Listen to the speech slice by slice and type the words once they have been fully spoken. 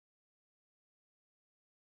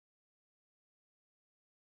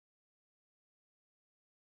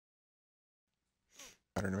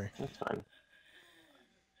Matter to me. That's fine.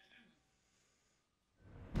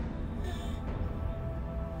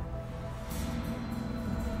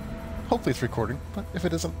 Hopefully it's recording, but if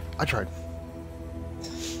it isn't, I tried.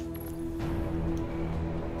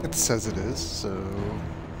 It says it is, so...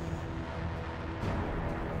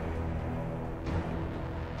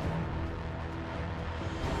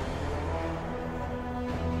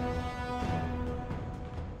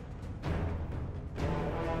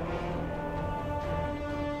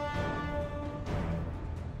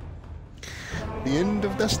 The end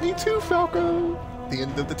of Destiny 2, Falco! The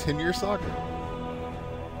end of the 10-year saga.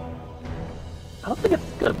 I don't think it's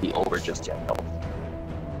gonna be over just yet, though.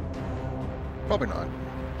 Probably not.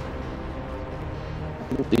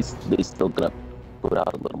 I think they still gonna put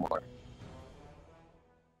out a little more.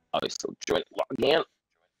 Oh, they still joint logging in.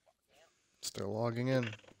 Still logging in.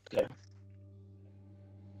 Okay.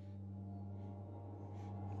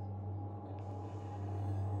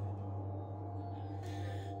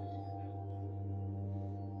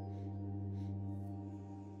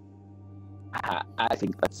 I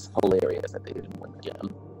think that's hilarious that they didn't win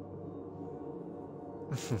again.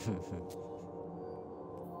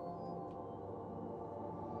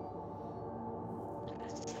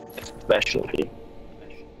 Especially.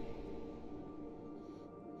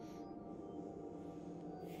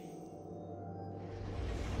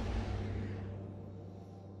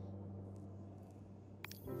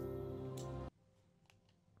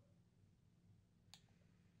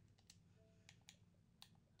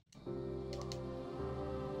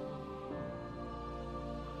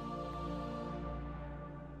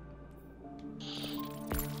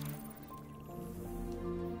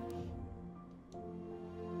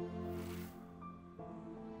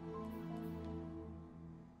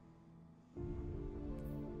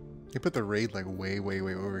 They put the raid like way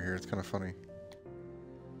over here. It's kind of funny.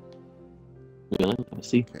 Really? Let me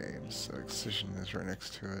see. Okay, so Excision is right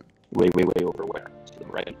next to it. Way over where? To the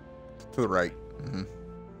right. To the right. Mm-hmm.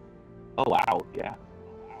 Oh wow, yeah.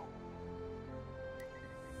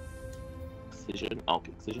 Excision. Oh,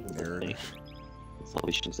 okay, Excision is There the it thing. is.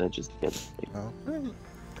 Salvation said just get it. Oh,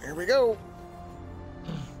 here we go.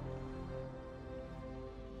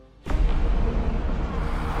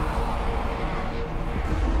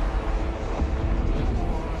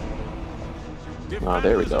 Oh,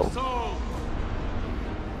 there we go.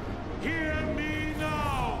 Hear me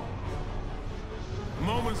now.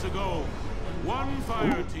 Moments ago, one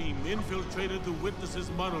fire team infiltrated the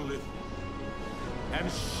Witness's monolith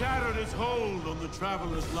and shattered its hold on the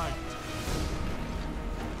Traveler's light.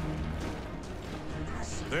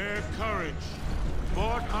 Their courage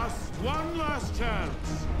bought us one last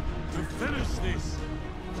chance to finish this.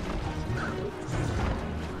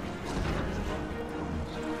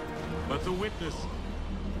 But the Witness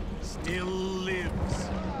still lives.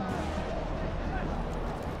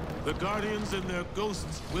 The Guardians and their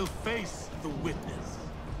ghosts will face the Witness,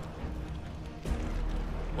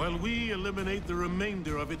 while we eliminate the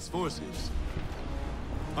remainder of its forces.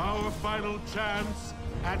 Our final chance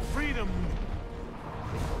at freedom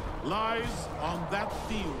lies on that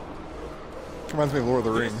field. Reminds me of Lord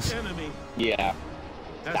of the This Rings. enemy Yeah.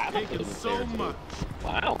 has That taken was so there, too. much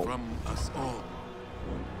Wow. from us all.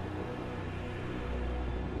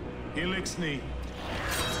 Elixni.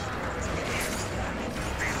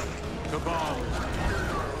 Cabal.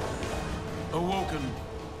 Awoken.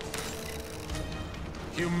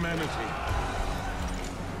 Humanity.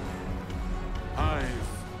 Hive.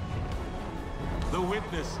 The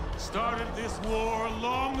Witness started this war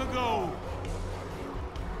long ago.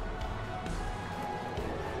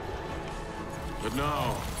 But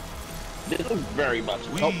now, This is very much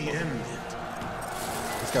we helpful. end it.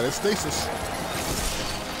 He's got his stasis.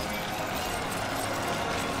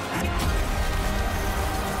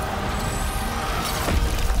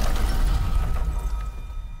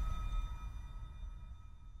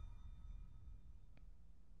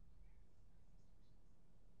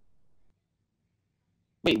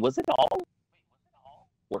 Wait, was it all?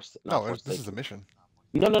 Or, not No, this is a Forsaken. mission.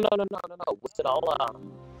 No. Was it all,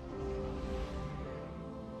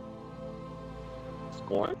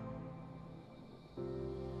 Scorn?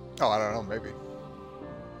 Oh, I don't know, maybe.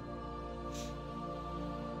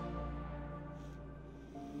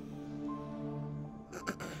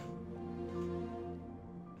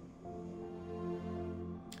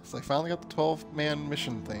 So I finally got the 12-man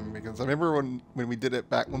mission thing, because I remember when we did it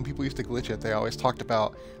back when people used to glitch it, they always talked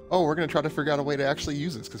about, oh, we're going to try to figure out a way to actually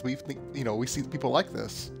use this, because we think, you know, we see people like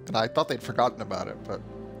this. And I thought they'd forgotten about it, but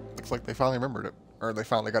looks like they finally remembered it, or they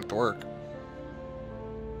finally got it to work.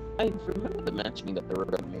 I remember them mentioning that they were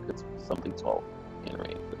going to make it something 12.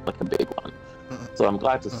 anime, like a big one. So I'm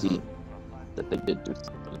glad to see that they did do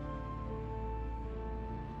something.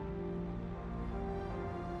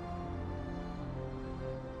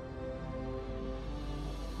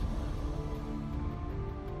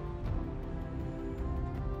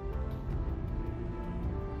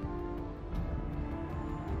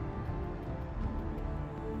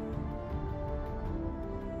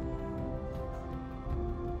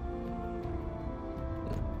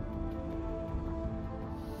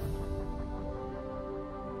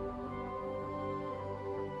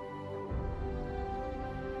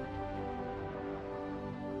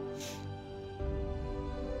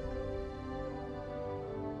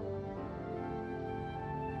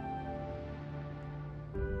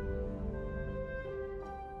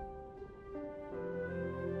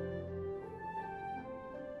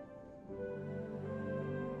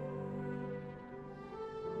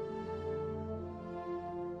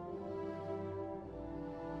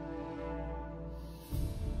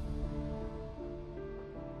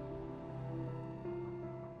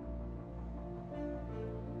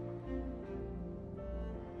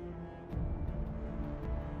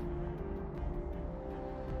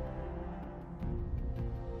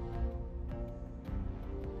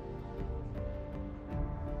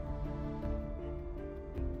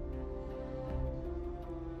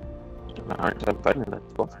 Hard time fighting that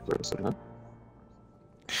 12th person, huh?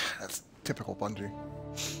 That's typical Bungie.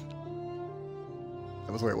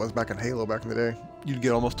 That was the way it was back in Halo back in the day. You'd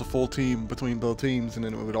get almost a full team between both teams, and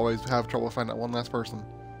then it would always have trouble finding that one last person.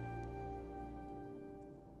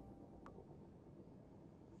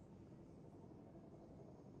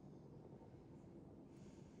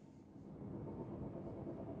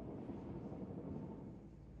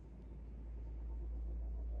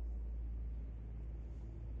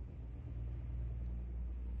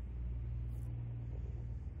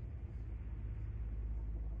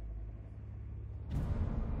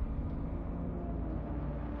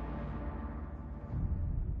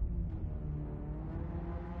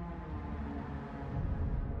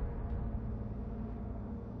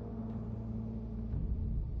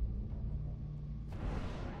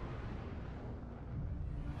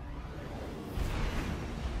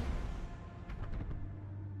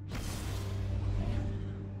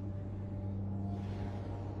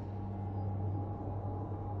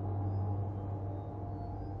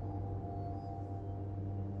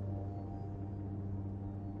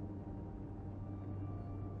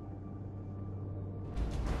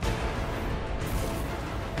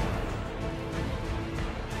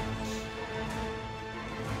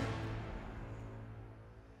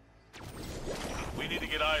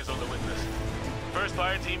 Get eyes on the witness. First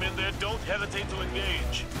fire team in there, don't hesitate to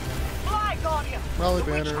engage. Fly, Guardian! Rally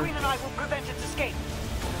The Witch banner. Queen and I will prevent its escape.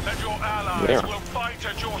 And your allies will fight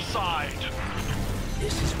at your side.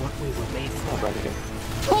 This is what we were made for. Right here.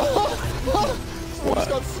 Someone just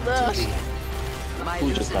got smashed. My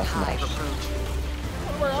Who just got Lucid Hive smashed? approach.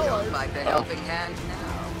 Don't like the helping hand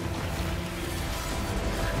now.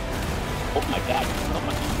 Oh my god, so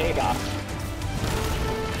much chaos.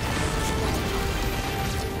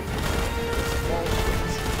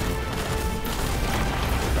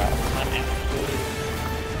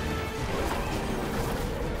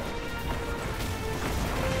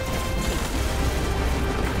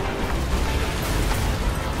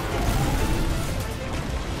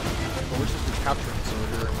 We're supposed to be capturing this over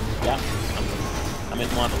here. Yeah, I'm in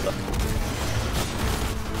one of them.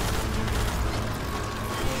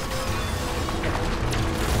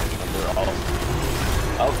 They're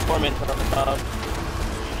all tormented up above.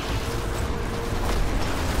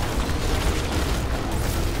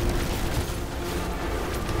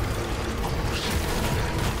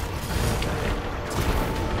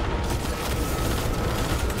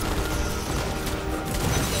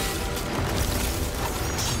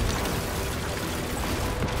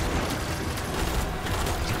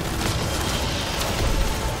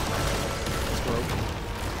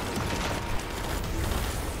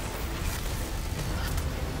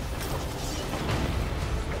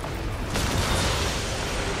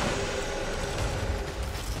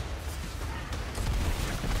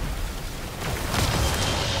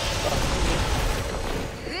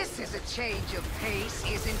 Change of pace,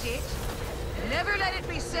 isn't it? Never let it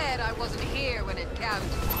be said I wasn't here when it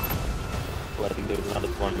counted. Well, I think there's another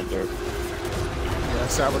tormentor. Yeah,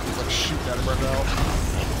 Sabbath is like shooting at him right now.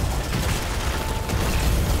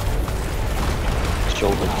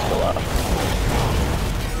 Shoulder's still up.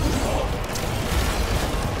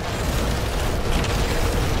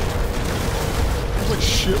 There's like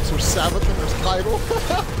ships or Sabbath in this title.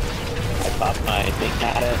 I popped my thing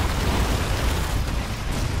at it.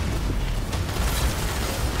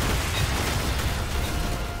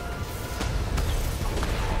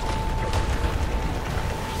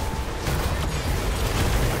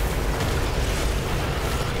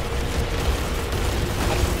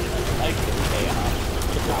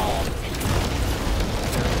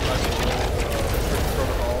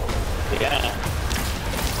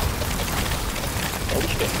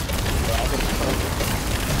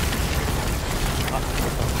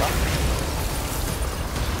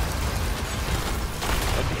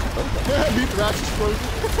 max explosion.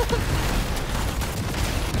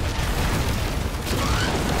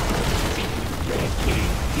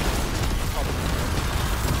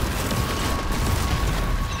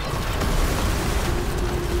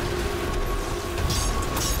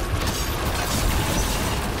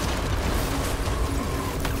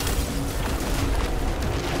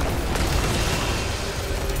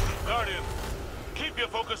 Guardian, keep your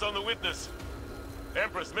focus on the Witness.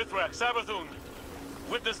 Empress, Mithrak, Savathun.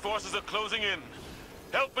 Witness forces are closing in.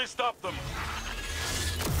 Help me stop them.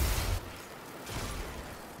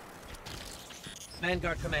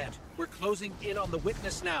 Vanguard Command, we're closing in on the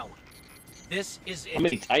Witness now. This is it. How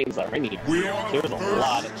many Titans are in here? There's a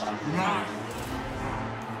lot of them.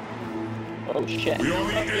 Oh shit. We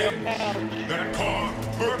are the end that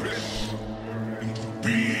carved purpose into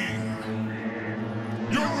being.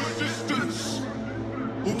 Your resistance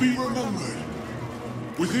will be remembered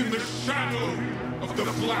within the shadow of the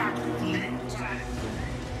Black Fleet.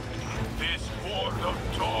 This horde of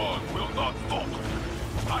dawn will not falter.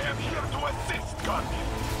 I am here to assist, Guardian.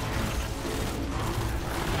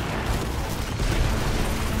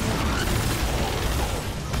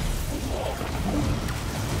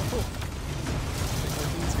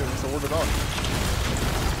 He's getting sworded on.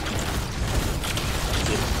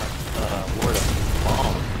 Word of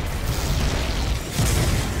bomb.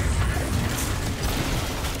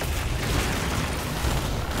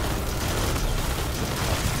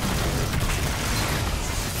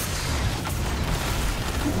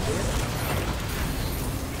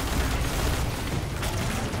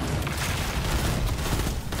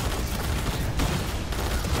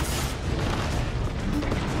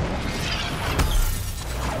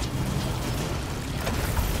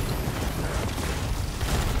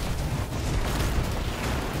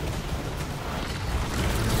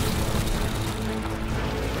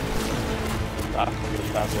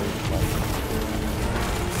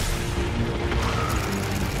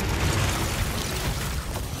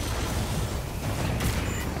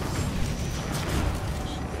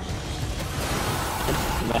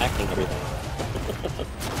 Smacking everything.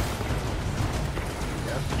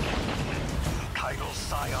 Kaido's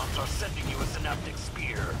scions are sending you a synaptic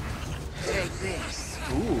spear. Take this.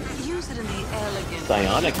 Ooh. Use it in the elegant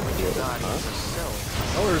Psionic way spear, Guardians huh? are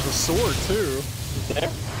so Oh, there's a sword too. Is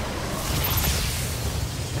there?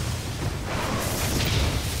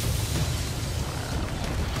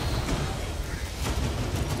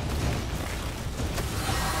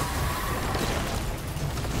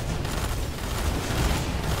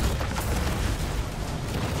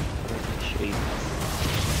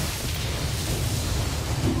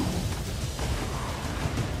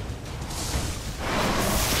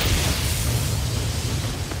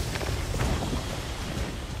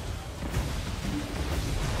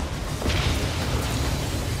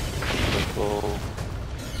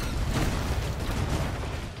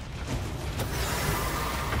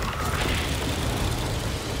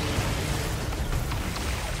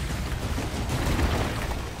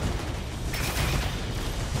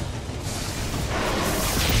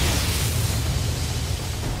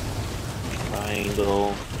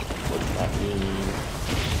 Triangle. What does that mean?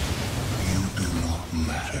 You do not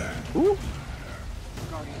matter. Ooh.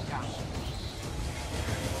 Guardian down.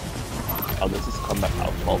 Oh, this is combat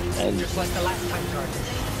outfall and Just like the last time, Guardian.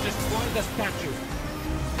 Destroy the statue.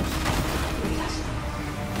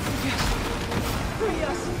 Free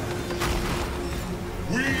us!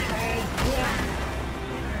 We are one.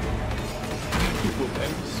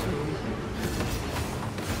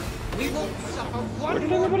 We won't suffer one Where did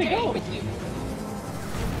more everybody day go? with you.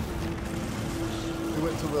 We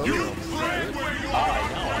went to the You other room. played where you oh, I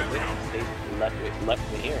are. know. They left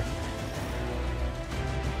me here.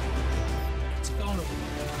 It's gone.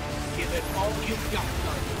 Give it all you've got,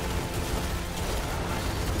 Guardian.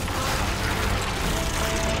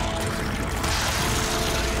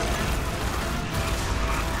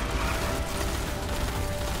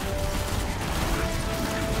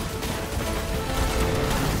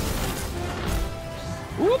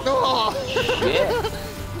 Oh! Yeah.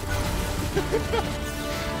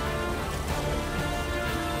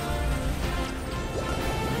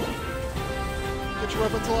 Get your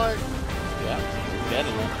weapons alight. Yeah.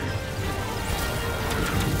 Getting it.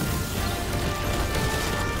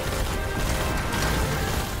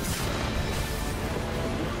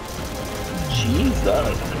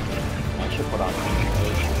 Jesus. I should put on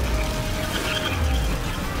concentration.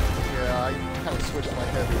 Yeah, I kind of switched my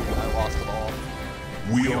heavy and I lost it all.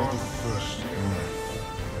 We are the first breath.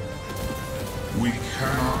 We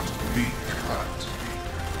cannot be cut.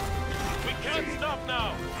 We can't stop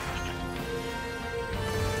now.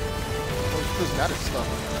 There's prismatic stuff.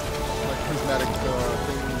 Like prismatic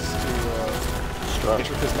things to Destroy. get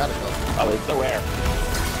your prismatic up. Oh, it's so rare.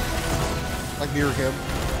 Like near him.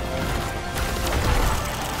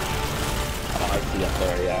 Oh, I see up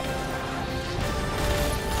there, yeah.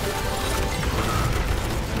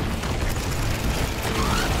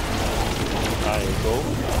 Go.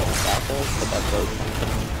 Back up.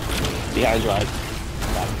 Behind drive.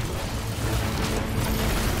 Back.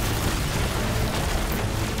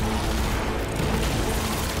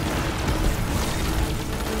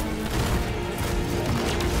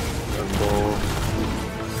 Go.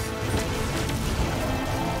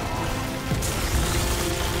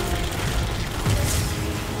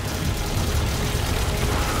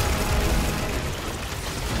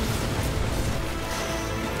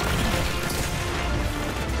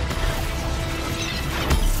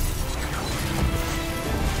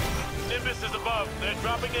 Nimbus is above. They're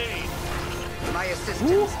dropping aid. My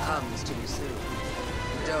assistance comes to you soon.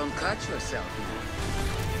 Don't cut yourself.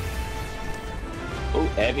 Oh,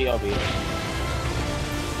 heavy over here.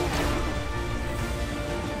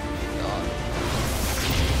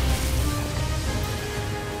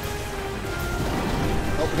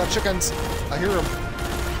 Oh, we got chickens. I hear them.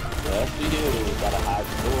 Yes, we do. We got a high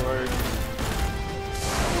sword.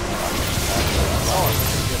 Oh,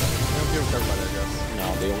 I'm giving everybody, I guess. No,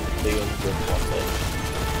 they only give one thing.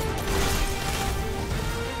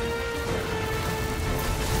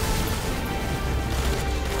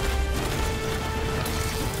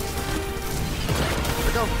 Here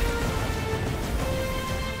we go.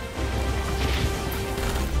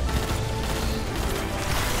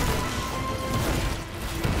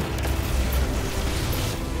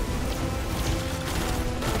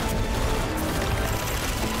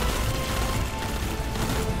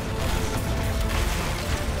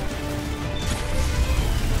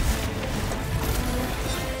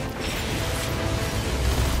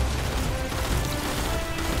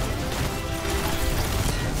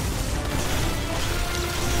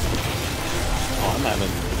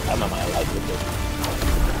 I'm on my life with it.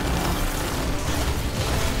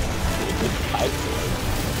 It's a good fight for it.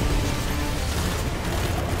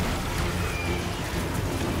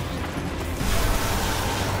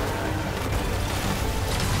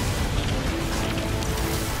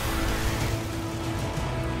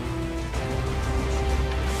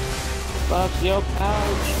 Fuck your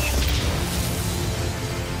pouch.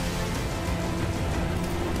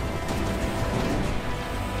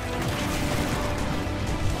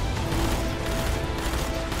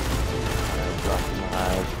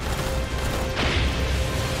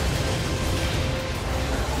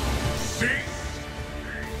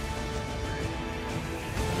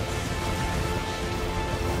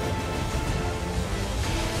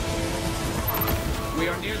 We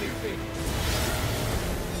are nearly finished.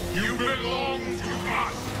 You belong to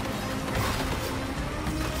us.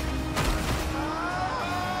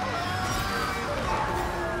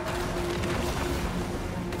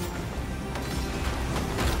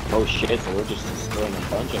 Oh shit, so we're just destroying a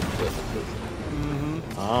bunch of businesses.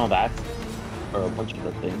 Oh, that's or a bunch of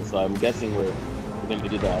the things. So I'm guessing we're gonna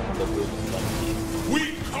do that on the roof.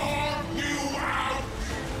 We carve you out.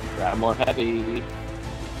 Grab more heavy.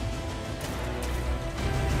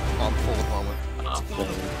 I'm full of armor.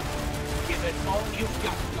 Give it all you've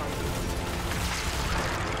got, Guardian.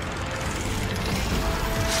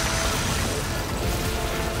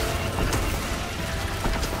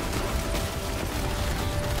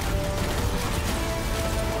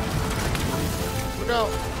 Look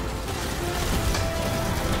out!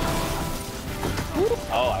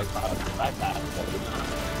 Oh, I thought I passed.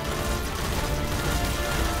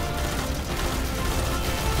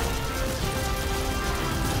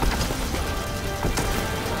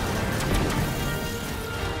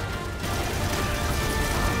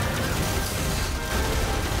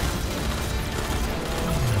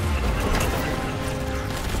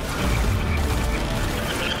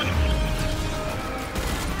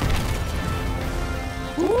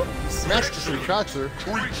 Smashed us in the tracks there.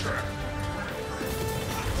 Retract.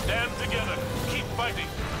 Stand together. Keep fighting.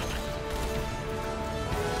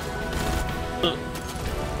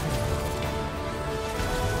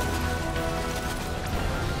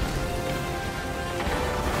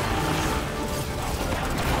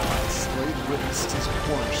 Slade witnessed his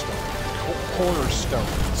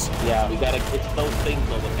cornerstones. Yeah, we gotta get those things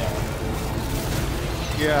over there.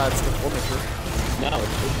 Yeah, it's the Formager. No,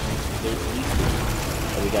 it's just there's these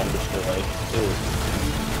that we gotta destroy too.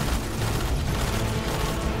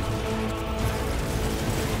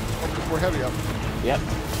 We're heavy up. Yep.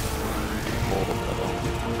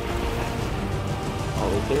 Oh,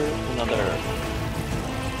 is there another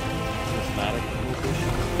prismatic location?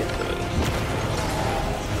 Get those.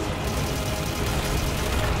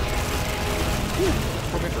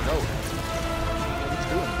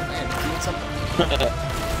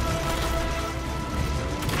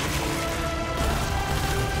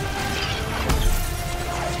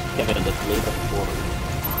 Kevin, just leave it forward.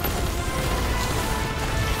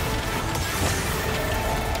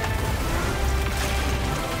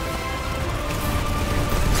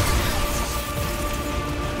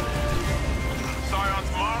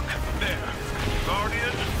 Scion's mark, there.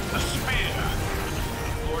 Guardian, the spear.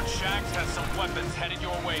 Lord Shaxx has some weapons headed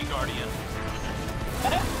your way, Guardian.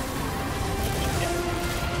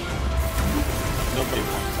 Nobody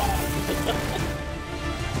wants that.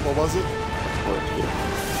 What was it?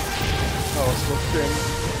 Oh, it's supposed to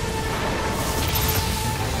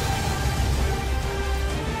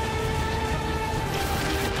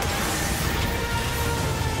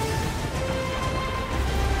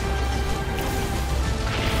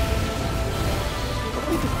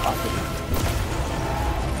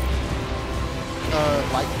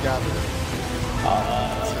Light Gathering.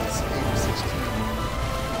 It's 8 or 16.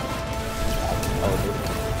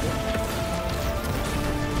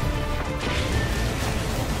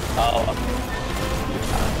 I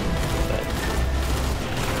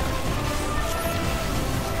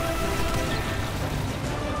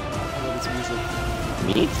love its music.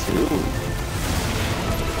 Me too.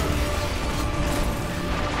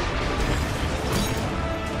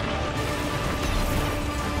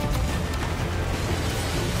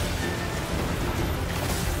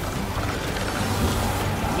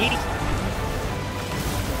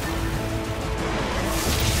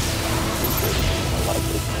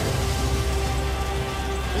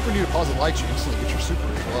 I think when you deposit light, you instantly get your super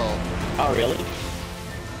as well. Oh, really?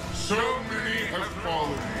 So many have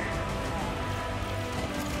fallen.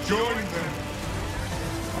 Join them.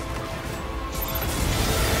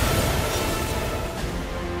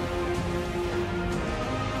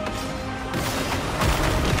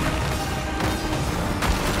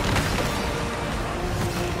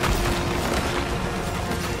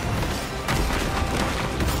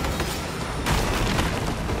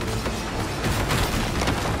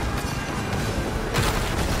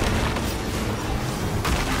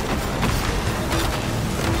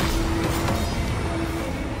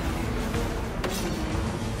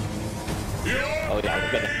 Oh yeah, I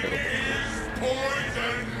was gonna say.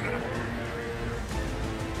 Poison.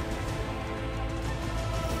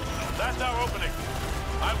 That's our opening.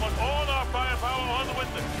 I want all our firepower on the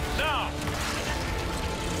Witness. Now!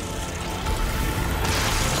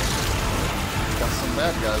 Got some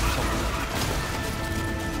bad guys or something.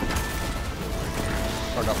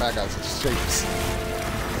 Or not bad guys, it's shapes.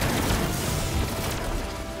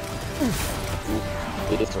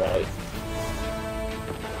 It's right.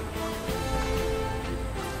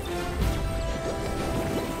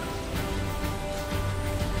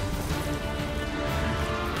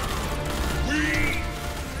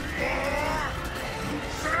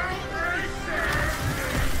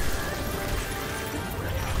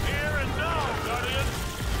 Here and now, Guardian.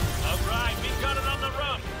 All right, we got it on the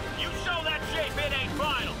run. You show that shape, it ain't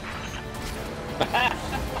final.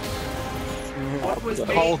 What was The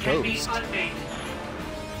made Hall can be Ghost. unmade.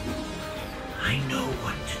 I know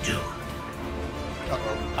what to do.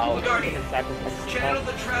 Uh-oh. Oh, Guardian, sacrifice. channel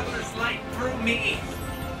the Traveler's light through me.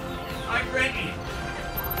 I'm ready.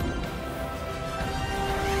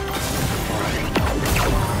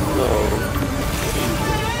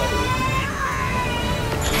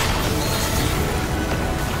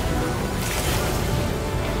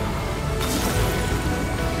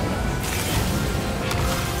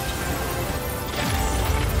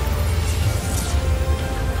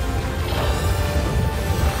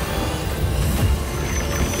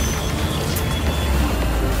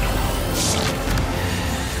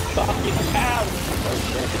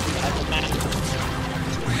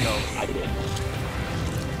 I did.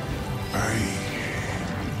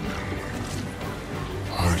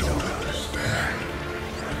 I don't understand.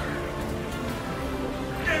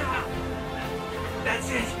 That's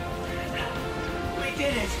it. We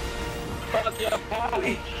did it. Fuck your pal.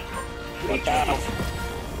 We Look did out. it.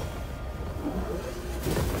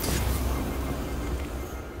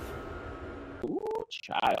 Ooh,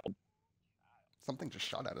 child. Something just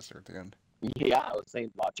shot at us there at the end. Yeah, I was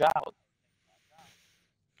saying watch out.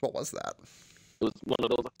 What was that? It was one of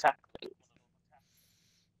those attack things.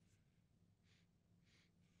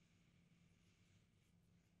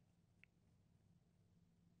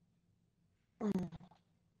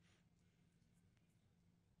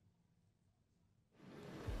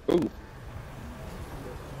 Ooh.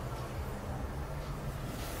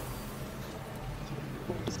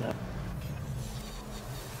 What was that?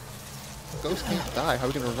 Ghost can't die. How are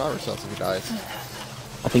we gonna revive ourselves if he dies?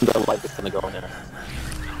 I think the light is gonna go in there.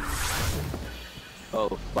 Oh,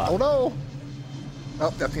 fuck. Oh no! Oh,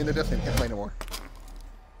 that's the end of Destiny. Can't play no more.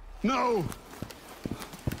 No!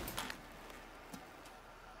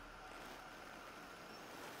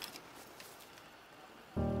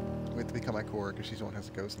 We have to become my core because she's the one who has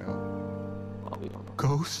a ghost now. Oh, we don't know.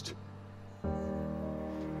 Ghost?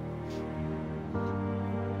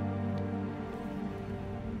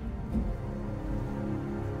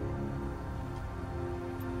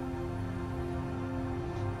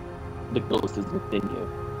 The ghost is within you.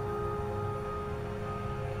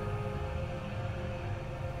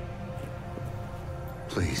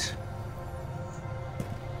 Please.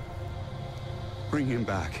 Bring him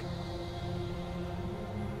back.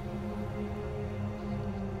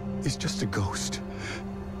 He's just a ghost.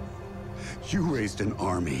 You raised an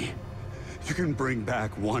army. You can bring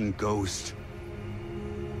back one ghost.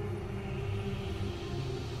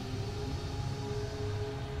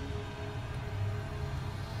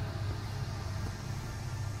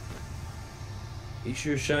 He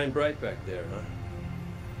sure shined bright back there, huh?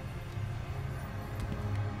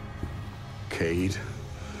 Cade.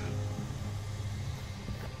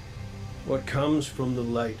 What comes from the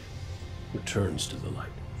light returns to the light.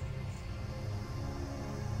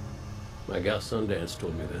 My gal Sundance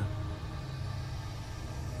told me that.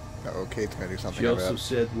 Uh-oh, Kate's gonna do something She about also it.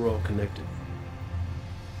 said we're all connected.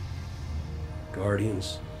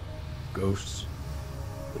 Guardians, ghosts,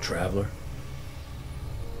 the Traveler.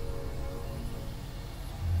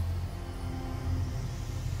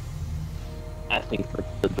 I think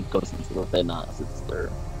the ghost is within us. It's there.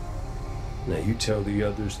 Now you tell the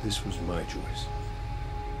others this was my choice.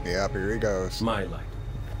 Yep, here he goes. My light.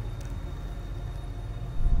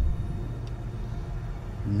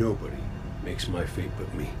 Nobody makes my fate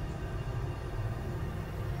but me.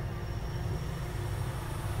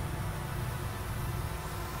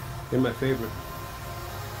 You're my favorite.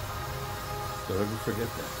 Don't ever forget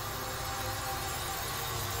that.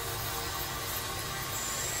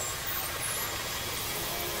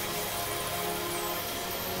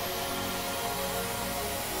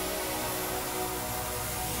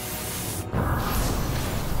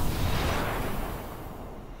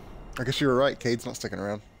 I guess you were right. Cade's not sticking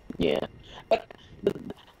around. Yeah, but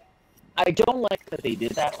I don't like that they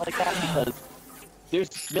did that like that because there's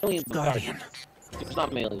millions of Guardian. Guardians. There's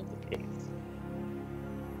not millions of Cades.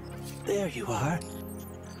 There you are.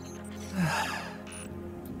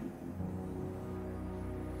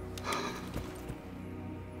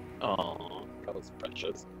 Oh, that was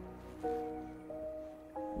precious.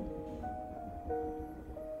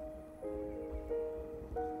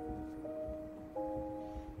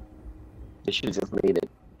 They should have just made it,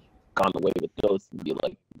 gone away with ghosts and be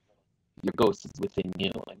like, your ghost is within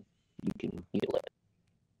you and you can heal it.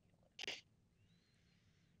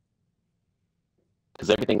 Because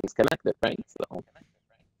everything is connected, right? So.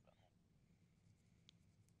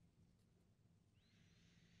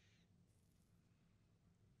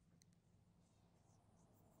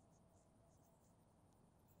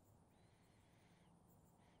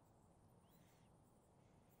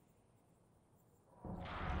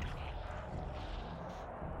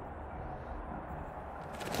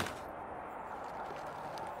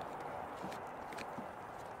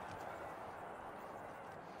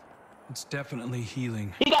 It's definitely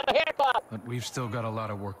healing, He got a haircut! but we've still got a lot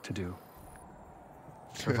of work to do.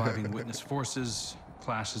 Surviving witness forces,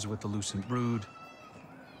 clashes with the Lucent Brood.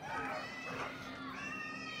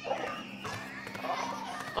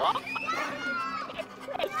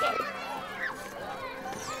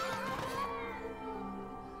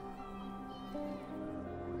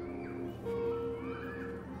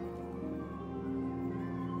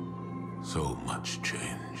 So much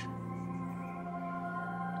change.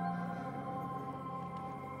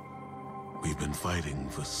 We've been fighting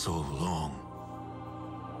for so long.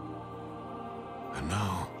 And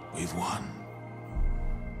now we've won.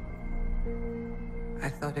 I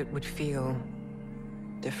thought it would feel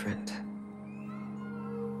different.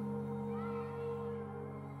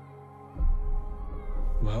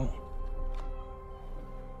 Well,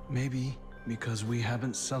 maybe because we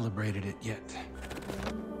haven't celebrated it yet.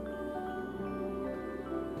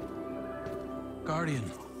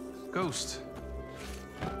 Guardian, Ghost,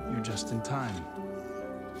 you're just in time.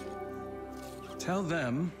 Tell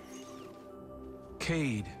them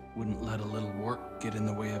Cade wouldn't let a little work get in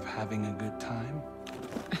the way of having a good time.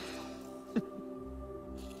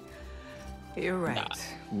 You're right.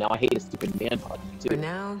 Now I hate a stupid man bug too. For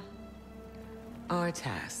now, our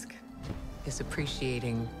task is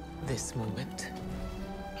appreciating this moment.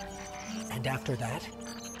 And after that?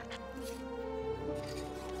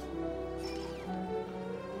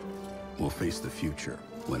 We'll face the future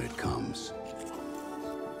when it comes.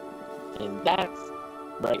 And that's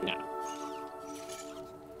right now.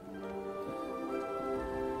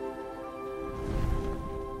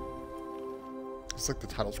 It's like the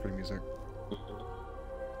title screen music.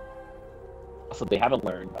 So they haven't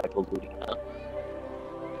learned Michael Booty, huh?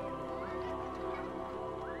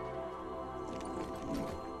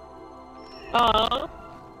 Aww.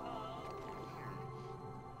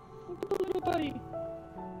 Look at the little buddy.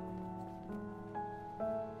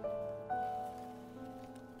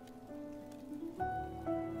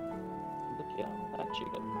 Look at that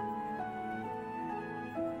chicken.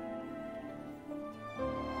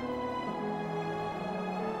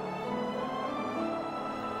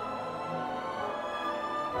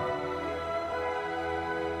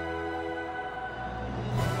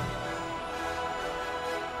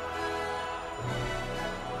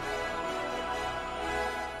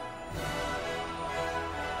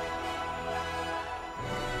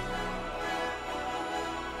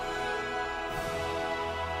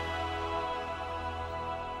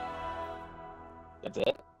 That's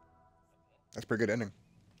it? That's a pretty good ending.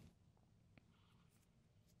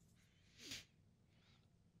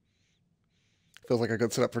 Feels like a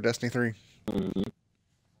good setup for Destiny 3. Mm-hmm.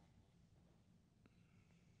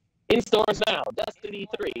 In stores now, Destiny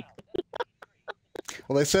 3.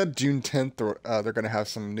 Well, they said June 10th they're going to have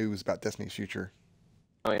some news about Destiny's future.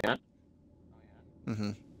 Oh, yeah?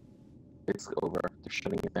 Mm-hmm. It's over. They're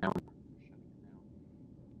shutting it down.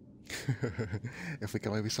 If we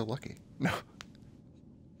can only be so lucky. No.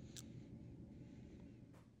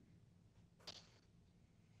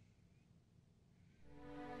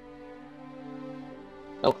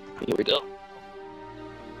 Oh, here we go.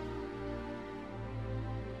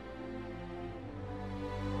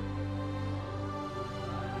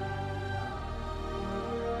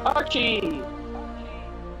 Archie!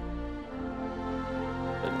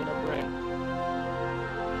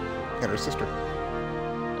 And her sister.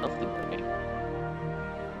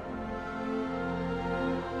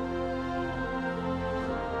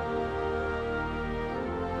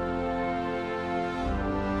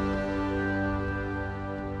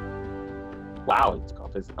 Wow, he took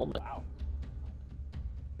off his helmet. Wow.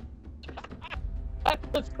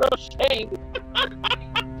 That's crocheting.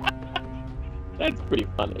 That's pretty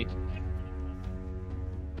funny.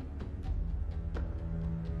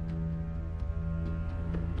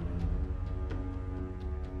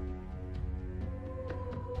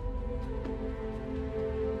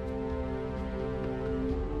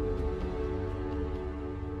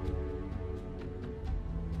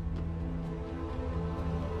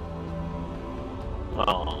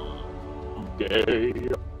 Oh, gay.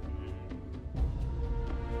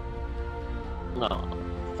 Oh,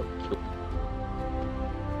 so cute.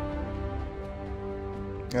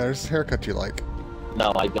 Yeah, there's a haircut you like.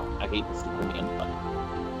 No, I don't. I hate the Superman button.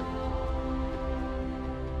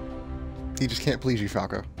 He just can't please you,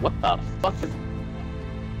 Falco. What the fuck is...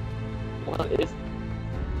 What is...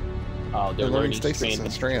 Oh, they're learning Stasis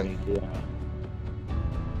and Strand. Yeah.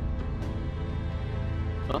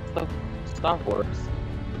 What's the... Star Wars?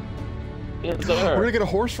 Yes, sir. We're gonna get a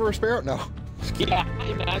horse for a sparrow? No. Yeah, I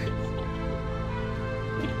imagine.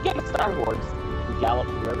 We can get a Star Wars. We gallop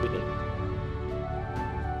through everything.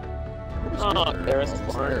 Oh, there's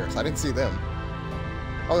Florence. I didn't see them.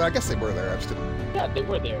 Oh, I guess they were there. I just didn't. Yeah, they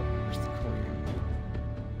were there. Where's the queen?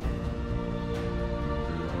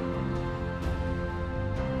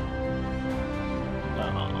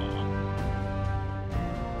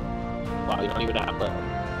 Wow, you don't even have to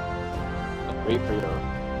wait for your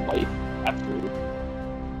wife after.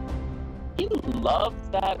 He loves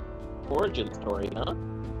that origin story, huh?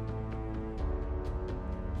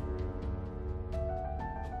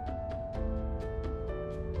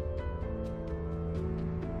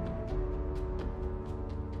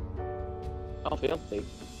 Oh, fancy.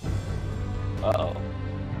 Uh-oh.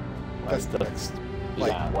 That's the next.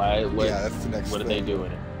 Like, yeah, why? What, yeah, that's the next. What are they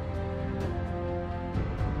doing?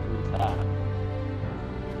 Who's that?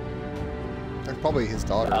 That's probably his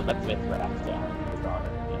daughter. That's Mithras, yeah. His daughter,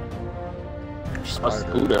 yeah. Spider. A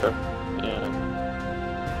scooter. Yeah.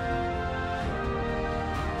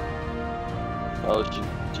 Oh, she's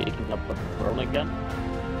shaking up the throne again?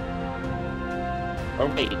 Oh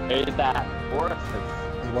wait, there's that orifice.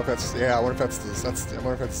 I wonder if that's, yeah, I wonder if that's this. I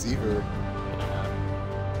wonder if that's Seaver.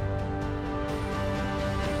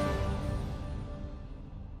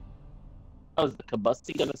 Oh, is the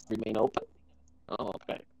Combusty gonna remain open? Oh,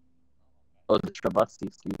 okay. Oh, the Trabusty,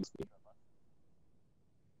 excuse me.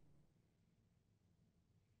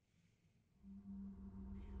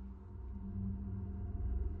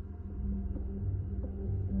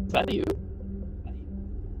 Is that you?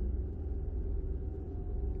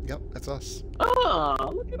 Yep, that's us.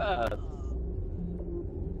 Oh, look at us.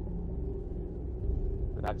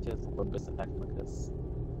 It actually has a little bit of effect like this.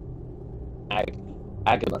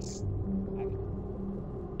 Agabus.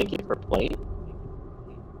 Thank you for playing.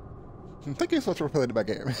 Thank you so much for playing my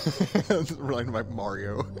game. Relating to my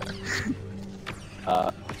Mario.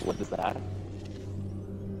 What is that?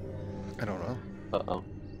 I don't know. Uh-oh.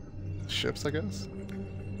 Ships, I guess?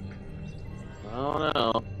 I don't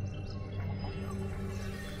know.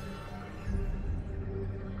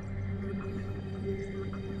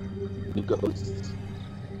 New ghosts?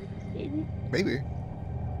 Maybe? Maybe.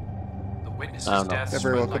 The witness's I don't know. death Yeah, very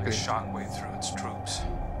spread well like a could be. shockwave through its troops.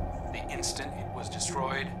 The instant it was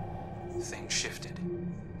destroyed, things shifted.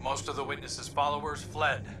 Most of the witness's followers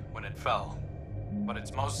fled when it fell, but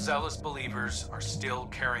its most zealous believers are still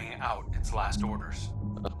carrying out its last orders.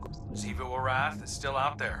 Xivu Arath is still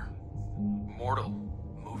out there, mortal,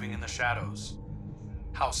 moving in the shadows.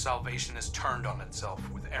 House Salvation is turned on itself,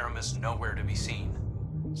 with Aramis nowhere to be seen.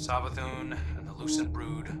 Savathun and the Lucent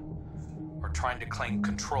Brood are trying to claim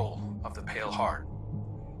control of the Pale Heart.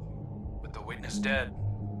 With the witness dead,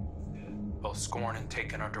 both Scorn and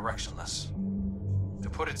Taken are directionless. To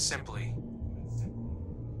put it simply,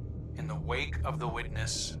 in the wake of the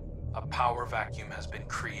witness, a power vacuum has been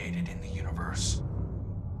created in the universe.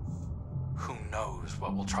 Who knows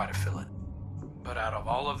what will try to fill it? But out of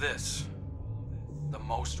all of this, the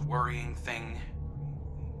most worrying thing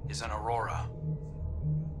is an aurora.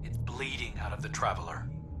 It's bleeding out of the Traveler.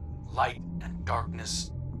 Light and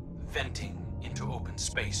darkness venting into open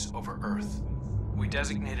space over Earth. We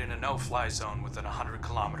designated a no-fly zone within 100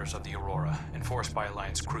 kilometers of the aurora, enforced by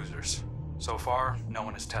Alliance cruisers. So far, no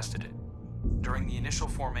one has tested it. During the initial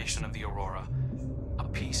formation of the aurora, a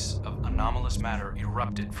piece of anomalous matter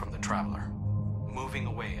erupted from the Traveler, moving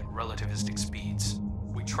away at relativistic speeds.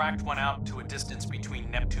 We tracked one out to a distance between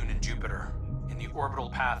Neptune and Jupiter, in the orbital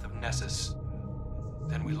path of Nessus.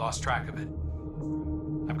 Then we lost track of it.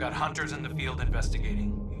 I've got hunters in the field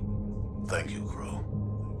investigating. Thank you, Crow.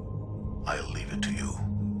 I'll leave it to you.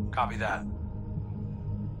 Copy that.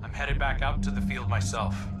 I'm headed back out to the field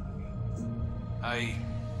myself. I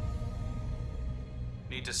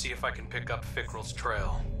need to see if I can pick up Fickrell's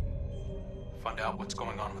trail. Find out what's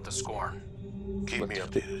going on with the Scorn. Keep me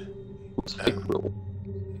updated. Fickrell.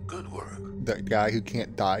 Good work. That guy who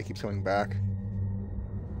can't die keeps coming back.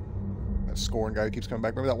 That Scorn guy who keeps coming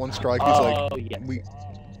back. Remember that one strike? He's like, yes. we.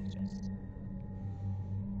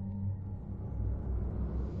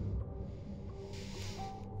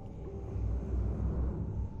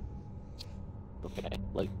 Okay,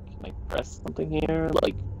 like, can I press something here?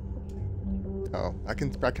 Like, Oh, I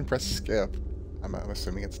can press skip. I'm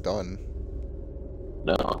assuming it's done.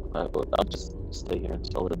 no, I'll just stay here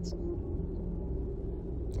until it's...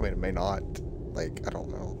 I mean, it may not. Like, I don't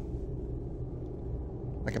know.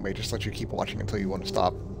 Like, it may just let you keep watching until you want to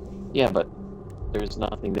stop. Yeah, but there's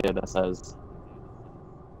nothing there that says...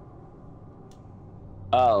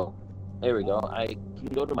 Oh, there we go. I can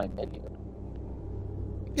go to my menu.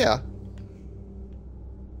 Yeah.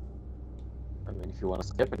 I mean, if you want to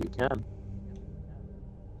skip it, you can.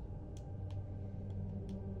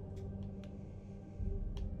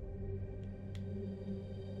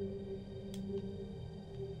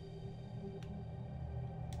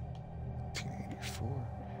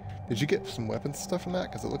 Did you get some weapons stuff from that?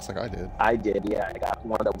 Because it looks like I did. I did, yeah. I got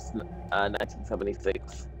one that was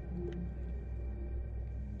 1976.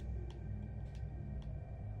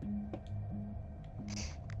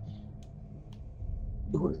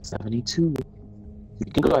 Ooh, 72.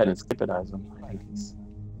 You can go ahead and skip it, Isaac. I think it's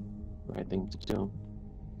the right thing to do.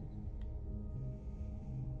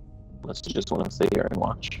 Unless you just want to stay here and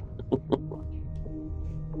watch.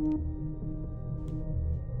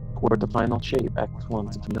 Toward the final shape, Act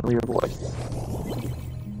 1's familiar voice.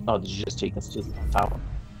 Oh, did you just take us to the tower?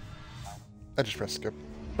 I just pressed skip.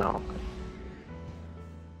 No.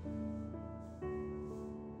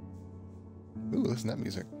 Ooh, listen to that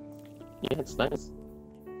music. Yeah, it's nice.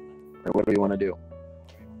 Or what do you want to do?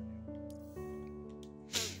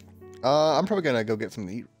 I'm probably gonna go get something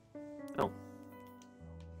to eat. Oh.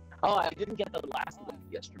 Oh, I didn't get the last one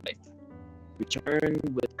yesterday. Return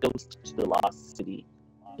with Ghost to the Lost City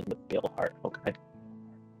in the Pale Heart. Okay.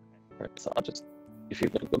 Alright, so I'll just... If you're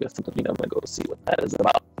gonna go get something, I'm gonna go see what that is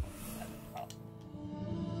about.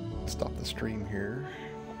 Stop the stream here.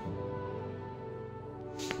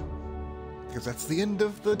 Because that's the end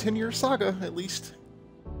of the 10-year saga, at least.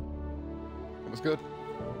 It was good.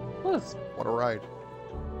 It was. What a ride.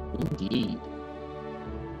 Indeed.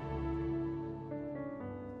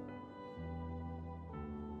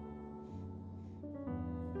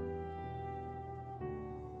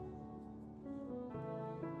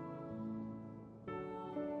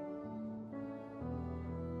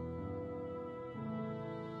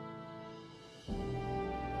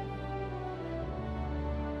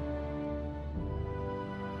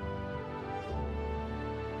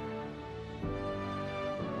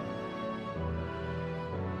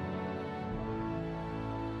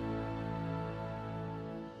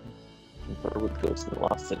 Or with Ghost in the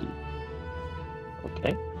Lost City.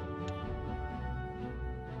 Okay.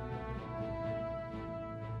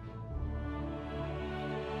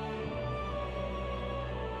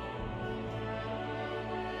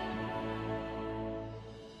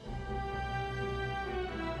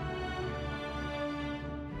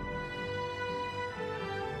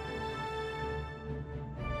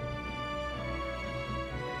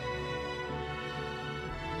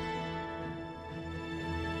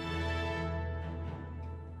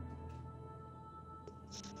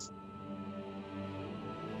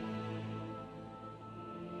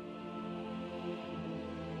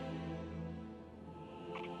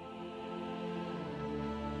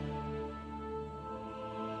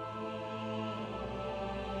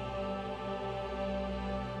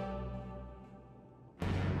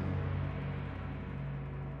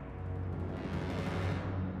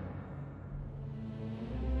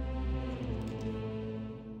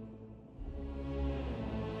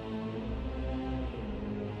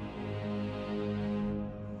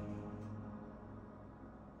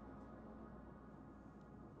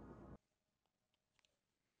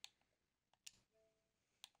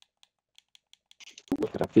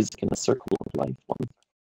 Look at a physic in a circle of life one.